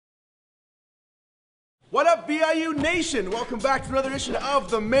What up, VIU Nation? Welcome back to another edition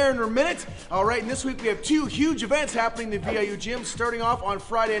of the Mariner Minute. All right, and this week we have two huge events happening in the VIU Gym, starting off on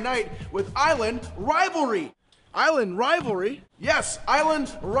Friday night with Island Rivalry. Island Rivalry? Yes,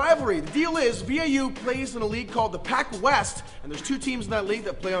 Island Rivalry. The deal is VIU plays in a league called the PACWEST, and there's two teams in that league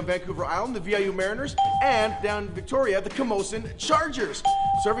that play on Vancouver Island, the VIU Mariners, and down in Victoria, the Camosun Chargers.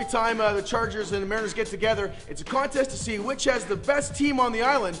 So every time the Chargers and the Mariners get together, it's a contest to see which has the best team on the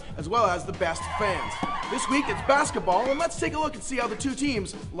island, as well as the best fans. This week it's basketball, and let's take a look and see how the two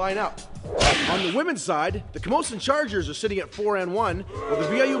teams line up. On the women's side, the Camosun Chargers are sitting at 4-1, while the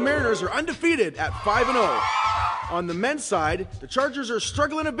VIU Mariners are undefeated at 5-0. On the men's side, the Chargers are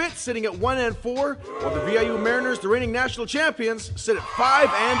struggling a bit, sitting at 1-4, while the VIU Mariners, the reigning national champions, sit at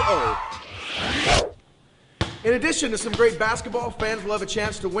 5-0. In addition to some great basketball, fans will have a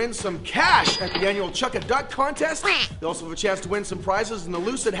chance to win some cash at the annual Chuck a Duck contest. They'll also have a chance to win some prizes in the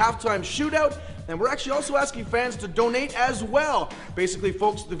Lucid halftime shootout. And we're actually also asking fans to donate as well. Basically,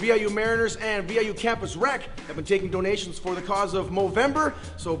 folks, the VIU Mariners and VIU Campus Rec have been taking donations for the cause of Movember.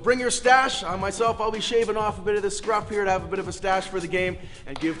 So bring your stash. Myself, I'll be shaving off a bit of the scruff here to have a bit of a stash for the game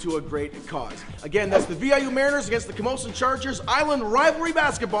and give to a great cause. Again, that's the VIU Mariners against the Camosun Chargers Island Rivalry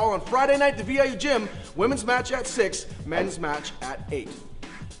Basketball on Friday night at the VIU Gym. Women's match at 6, men's match at 8.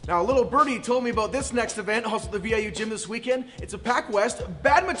 Now, a little birdie told me about this next event, also at the VIU Gym this weekend. It's a PACWEST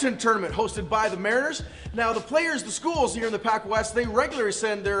Badminton tournament hosted by the Mariners. Now, the players, the schools here in the PACWEST, they regularly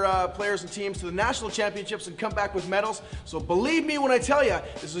send their players and teams to the national championships and come back with medals. So believe me when I tell you,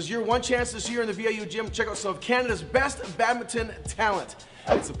 this is your one chance this year in the VIU Gym to check out some of Canada's best badminton talent.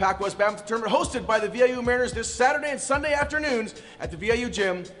 It's the PACWEST Badminton tournament hosted by the VIU Mariners this Saturday and Sunday afternoons at the VIU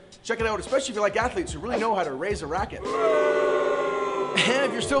Gym. Check it out, especially if you like athletes who really know how to raise a racket. And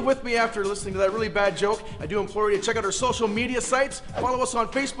if you're still with me after listening to that really bad joke, I do implore you to check out our social media sites, follow us on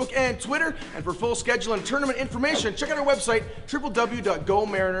Facebook and Twitter, and for full schedule and tournament information, check out our website,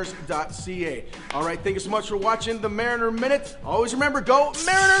 www.gomariners.ca. All right, thank you so much for watching the Mariner Minute. Always remember, go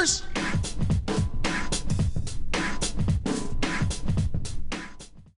Mariners!